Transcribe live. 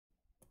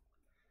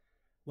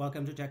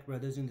Welcome to Tech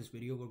Brothers. In this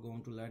video, we're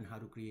going to learn how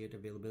to create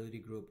availability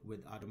group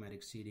with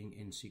automatic seeding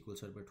in SQL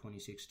Server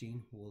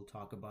 2016. We'll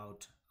talk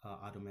about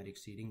automatic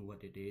seeding,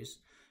 what it is,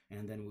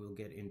 and then we'll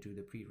get into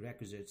the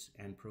prerequisites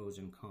and pros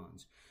and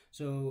cons.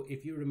 So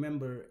if you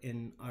remember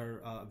in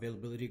our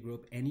availability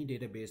group, any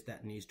database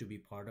that needs to be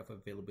part of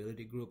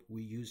availability group,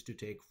 we used to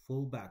take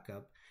full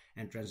backup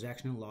and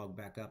transactional log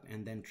backup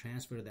and then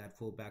transfer that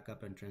full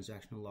backup and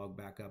transactional log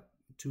backup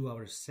to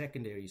our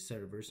secondary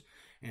servers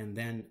and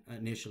then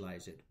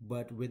initialize it.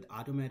 But with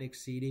automatic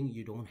seeding,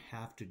 you don't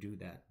have to do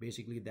that.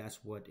 Basically,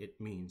 that's what it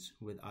means.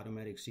 With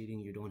automatic seeding,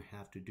 you don't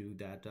have to do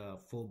that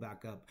full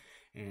backup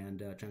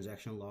and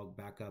transactional log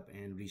backup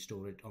and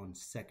restore it on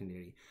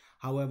secondary.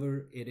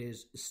 However, it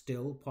is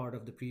still part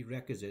of the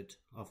prerequisite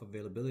of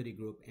availability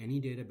group.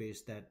 Any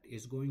database that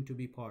is going to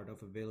be part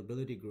of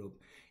availability group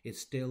is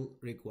still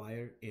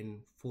required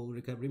in full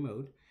recovery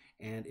mode,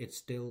 and it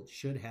still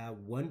should have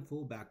one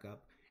full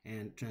backup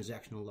and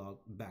transactional log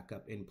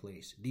backup in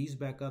place. These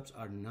backups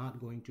are not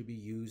going to be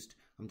used.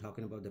 I'm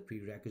talking about the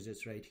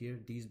prerequisites right here.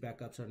 These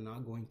backups are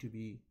not going to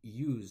be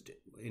used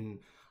in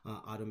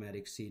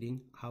automatic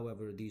seeding.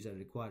 However, these are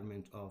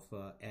requirement of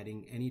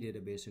adding any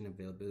database in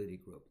availability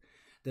group.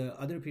 The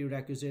other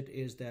prerequisite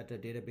is that a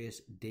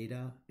database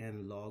data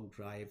and log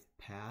drive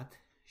path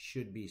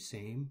should be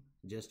same,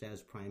 just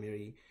as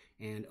primary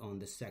and on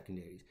the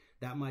secondaries.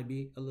 That might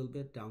be a little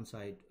bit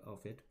downside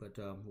of it, but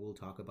we'll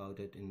talk about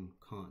it in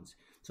cons.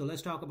 So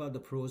let's talk about the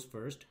pros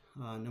first.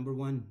 Number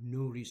one,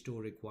 no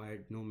restore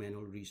required, no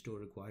manual restore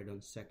required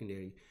on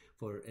secondary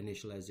for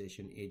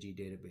initialization AG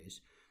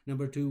database.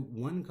 Number two,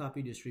 one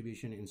copy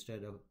distribution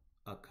instead of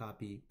a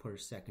copy per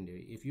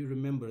secondary. If you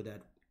remember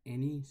that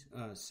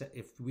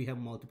if we have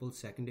multiple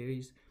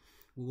secondaries,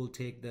 we will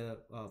take the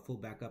full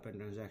backup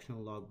and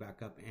transactional log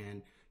backup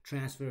and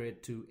transfer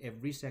it to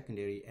every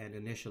secondary and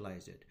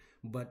initialize it.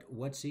 But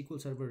what SQL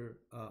Server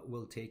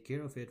will take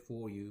care of it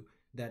for you,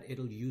 that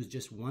it'll use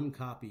just one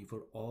copy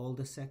for all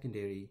the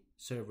secondary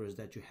servers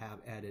that you have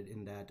added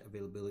in that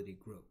availability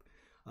group.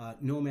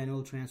 No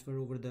manual transfer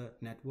over the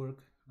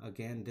network.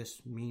 Again,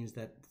 this means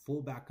that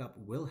full backup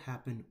will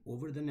happen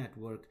over the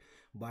network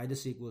by the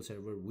SQL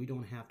Server. We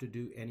don't have to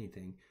do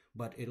anything,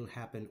 but it'll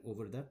happen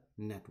over the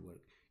network.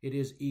 It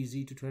is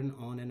easy to turn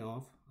on and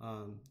off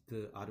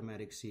the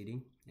automatic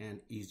seeding and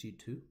easy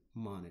to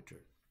monitor.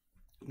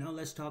 Now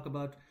let's talk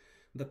about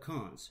the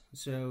cons.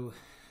 So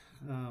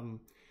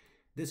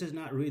this is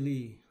not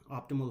really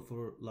optimal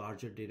for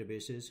larger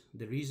databases.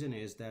 The reason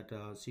is that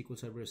SQL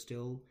Server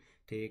still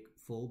take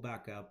full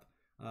backup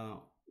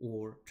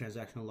or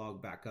transactional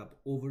log backup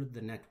over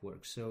the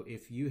network. So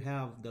if you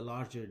have the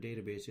larger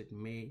database, it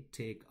may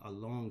take a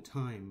long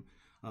time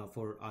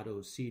for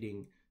auto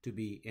seeding to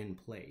be in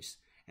place.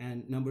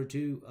 And number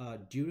two,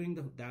 during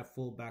that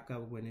full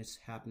backup, when it's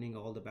happening,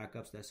 all the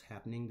backups that's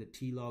happening, the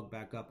T-log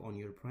backup on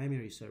your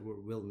primary server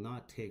will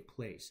not take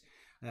place.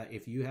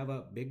 If you have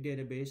a big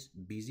database,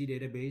 busy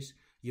database,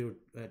 your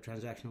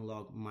transactional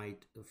log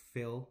might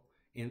fail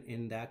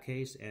in that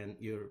case, and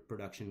your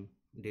production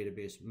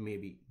database may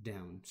be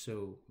down.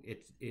 So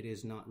it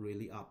is not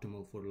really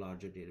optimal for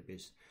larger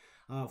database.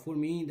 For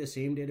me, the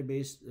same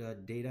database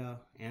data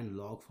and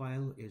log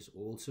file is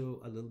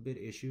also a little bit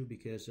issue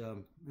because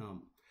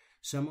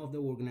some of the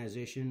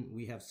organization,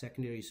 we have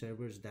secondary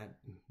servers that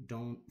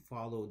don't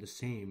follow the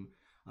same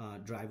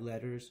drive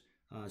letters,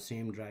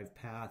 same drive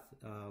path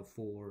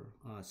for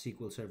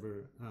SQL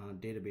Server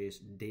database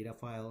data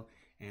file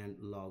and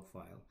log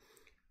file.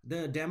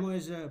 The demo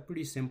is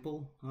pretty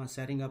simple.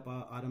 Setting up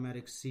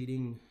automatic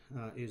seeding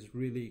is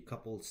really a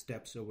couple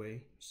steps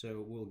away.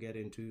 So we'll get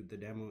into the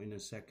demo in a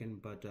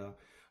second. But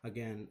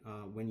again,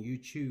 when you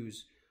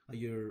choose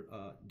your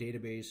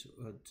database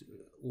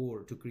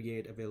or to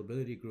create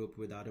availability group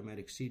with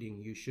automatic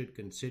seeding, you should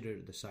consider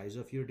the size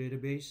of your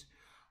database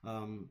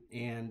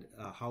and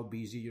how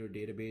busy your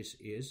database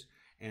is,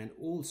 and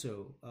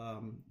also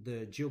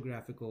the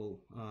geographical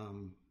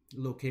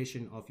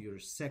location of your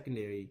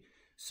secondary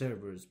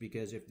servers,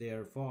 because if they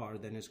are far,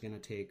 then it's going to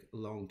take a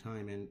long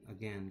time and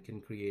again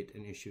can create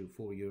an issue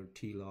for your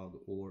T-log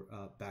or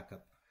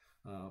backup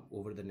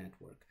over the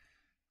network.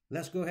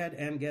 Let's go ahead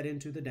and get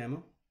into the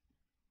demo.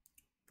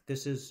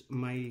 This is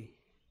my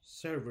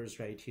servers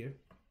right here.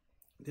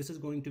 This is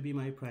going to be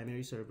my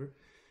primary server,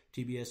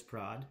 TBS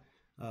prod,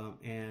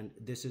 and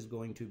this is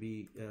going to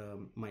be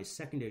my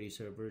secondary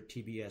server,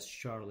 TBS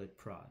Charlotte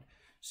prod.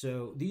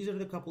 So these are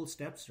the couple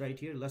steps right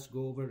here. Let's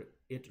go over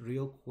it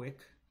real quick,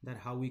 that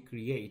how we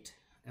create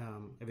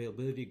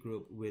availability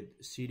group with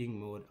seeding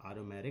mode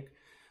automatic.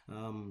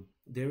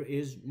 There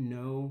is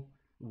no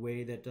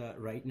way that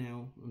right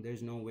now,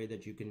 there's no way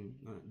that you can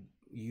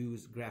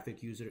use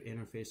graphic user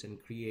interface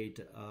and create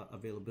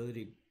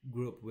availability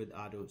group with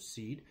auto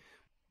seed.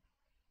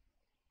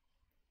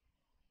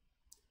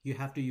 You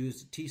have to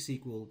use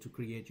T-SQL to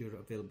create your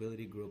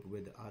availability group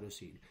with auto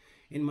seed.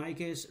 In my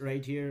case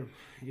right here,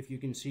 if you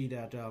can see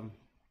that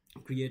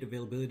create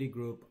availability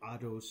group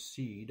auto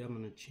seed, I'm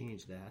going to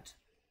change that.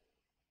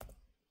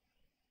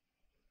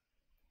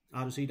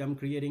 Auto seed, I'm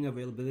creating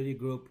availability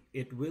group.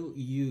 It will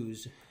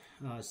use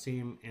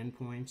same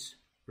endpoints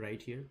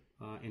right here.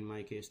 In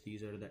my case,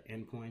 these are the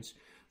endpoints.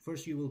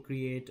 First, you will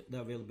create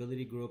the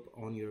availability group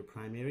on your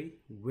primary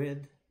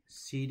with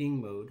seeding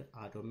mode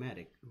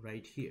automatic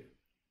right here.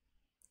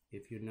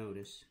 If you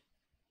notice,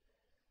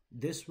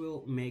 this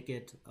will make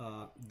it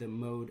the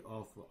mode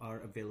of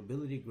our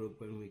availability group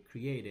when we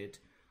create it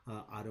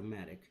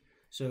automatic.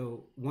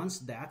 So once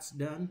that's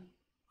done,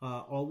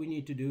 all we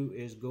need to do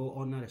is go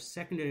on our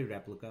secondary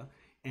replica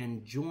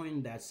and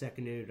join that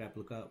secondary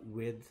replica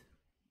with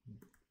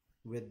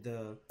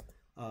the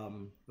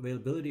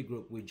availability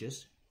group we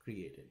just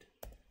created.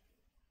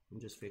 I'm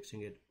just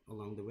fixing it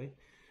along the way.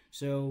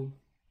 So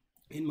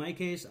in my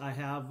case, I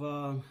have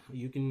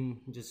you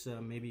can just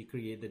maybe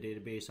create the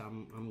database.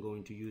 I'm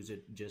going to use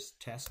it just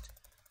test.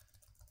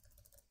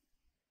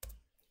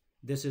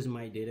 This is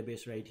my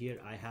database right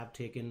here. I have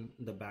taken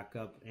the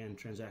backup and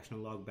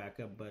transactional log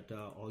backup, but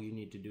all you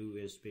need to do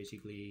is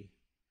basically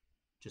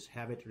just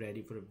have it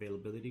ready for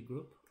availability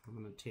group. I'm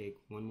going to take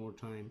one more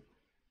time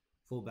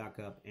full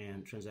backup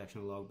and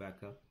transactional log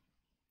backup.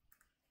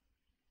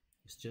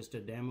 It's just a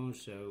demo,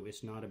 so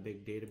it's not a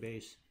big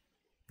database.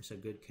 It's a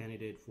good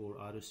candidate for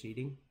auto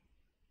seeding.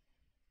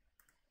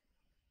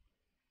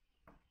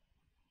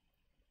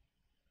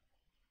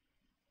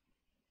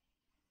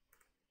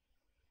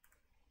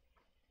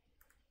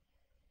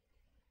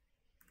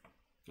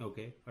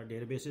 Okay, our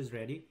database is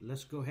ready.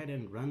 Let's go ahead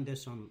and run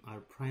this on our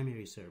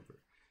primary server.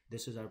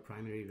 This is our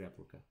primary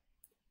replica.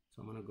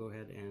 So I'm going to go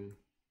ahead and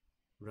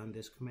run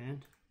this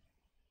command.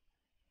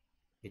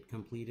 It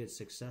completed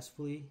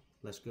successfully.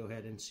 Let's go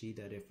ahead and see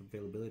that if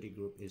availability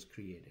group is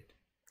created.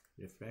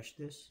 Refresh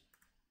this.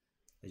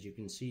 As you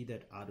can see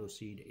that auto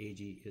seed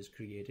AG is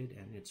created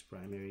and it's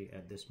primary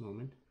at this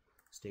moment.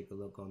 Let's take a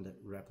look on the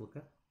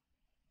replica.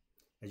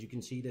 As you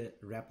can see, the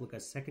replica,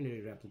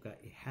 secondary replica,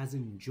 it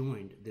hasn't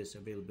joined this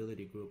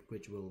availability group,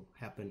 which will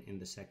happen in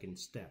the second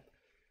step.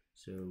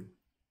 So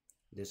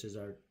this is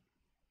our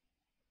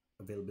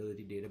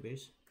availability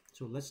database.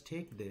 So let's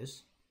take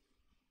this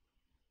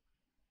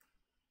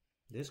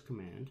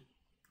command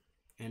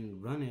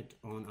and run it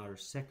on our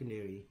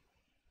secondary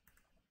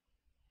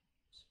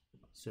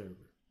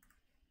server.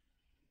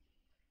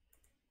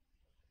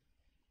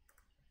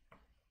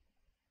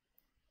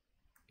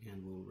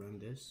 And we'll run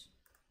this,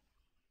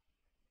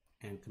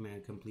 and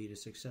command completed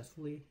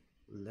successfully.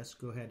 Let's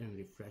go ahead and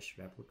refresh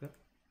replica.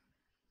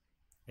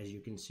 As you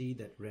can see,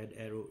 that red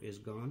arrow is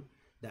gone.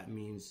 That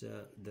means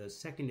the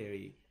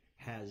secondary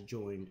has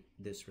joined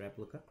this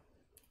replica.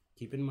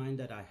 Keep in mind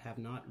that I have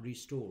not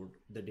restored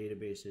the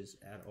databases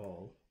at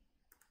all.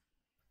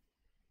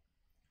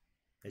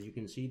 As you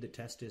can see, the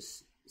test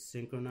is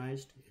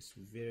synchronized. It's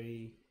a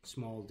very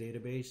small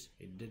database.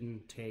 It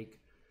didn't take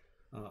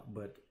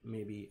but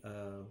maybe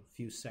a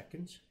few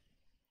seconds.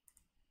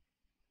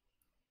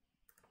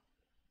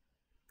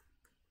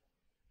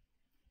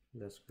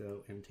 Let's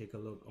go and take a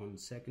look on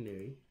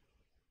secondary.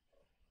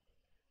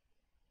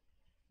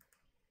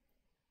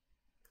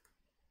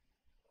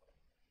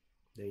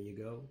 There you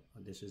go.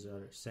 This is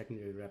our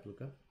secondary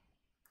replica,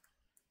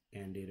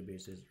 and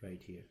database is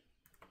right here.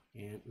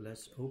 And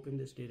let's open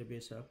this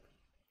database up.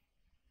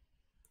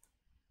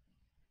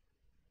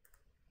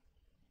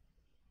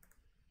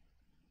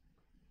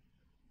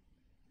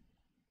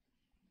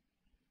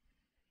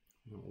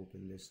 I'll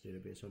open this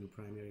database on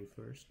primary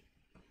first.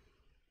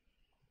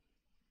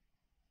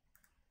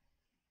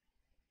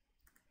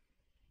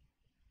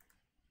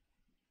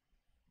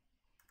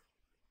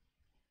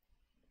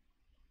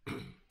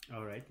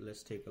 All right,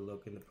 let's take a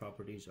look in the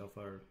properties of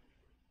our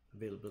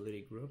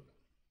availability group.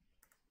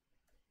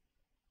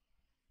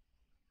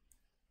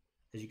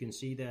 As you can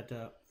see that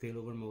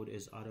failover mode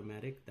is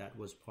automatic. That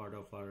was part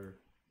of our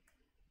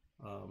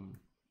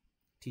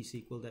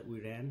T-SQL that we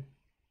ran.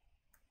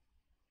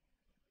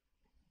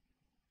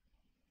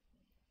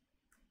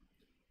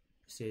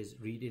 It says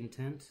read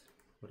intent.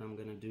 What I'm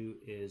gonna do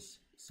is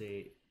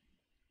say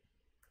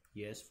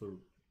yes for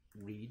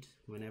read.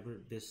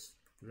 Whenever this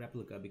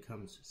replica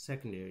becomes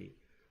secondary,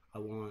 I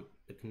want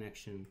the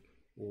connection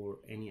or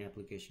any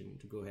application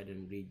to go ahead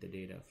and read the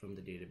data from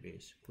the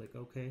database. Click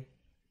OK.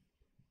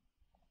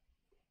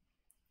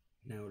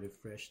 Now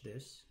refresh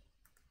this.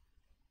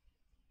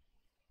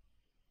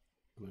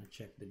 I'm going to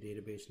check the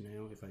database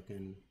now if I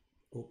can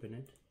open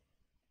it.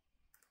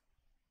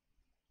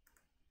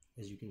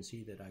 As you can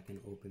see that I can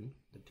open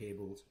the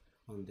tables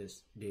on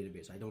this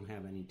database. I don't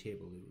have any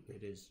table.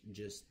 It is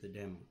just the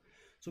demo.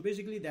 So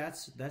basically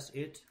that's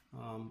it.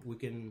 We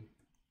can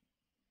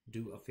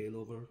do a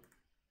failover.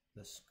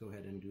 Let's go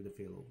ahead and do the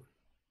failover.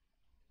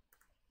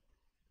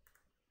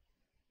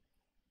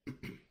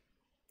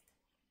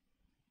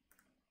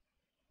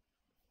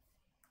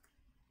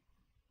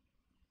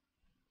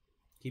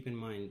 Keep in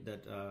mind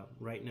that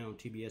right now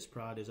TBS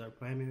prod is our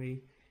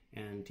primary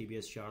and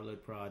TBS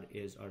Charlotte prod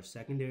is our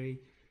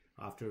secondary.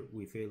 After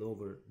we fail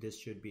over, this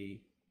should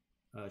be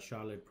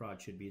Charlotte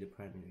prod should be the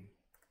primary.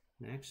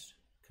 Next,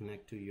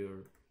 connect to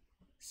your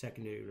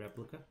secondary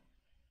replica.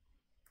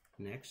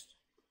 Next,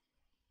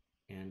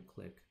 and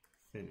click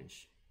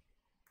finish.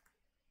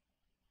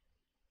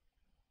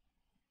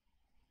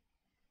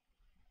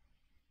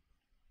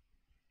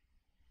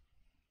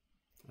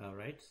 All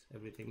right,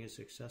 everything is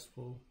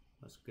successful.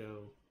 Let's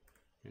go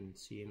and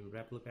see in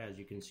replica. As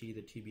you can see,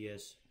 the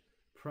TBS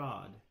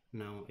prod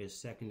now is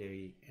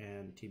secondary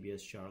and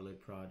TBS Charlotte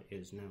prod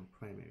is now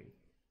primary.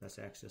 Let's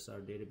access our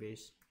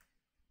database.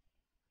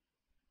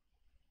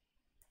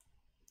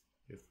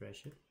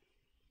 Refresh it.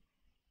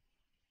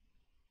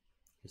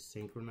 It's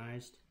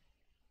synchronized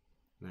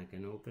and I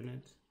can open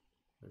it.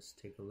 Let's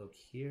take a look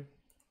here.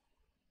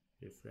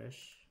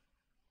 Refresh.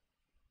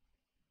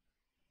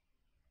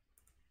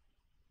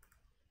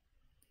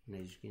 And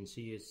as you can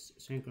see, it's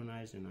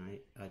synchronized and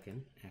I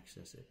can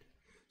access it.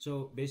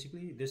 So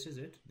basically this is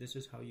it. This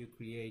is how you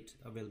create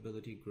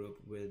availability group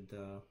with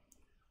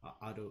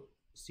auto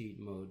seed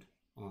mode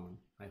on.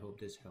 I hope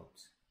this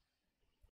helps.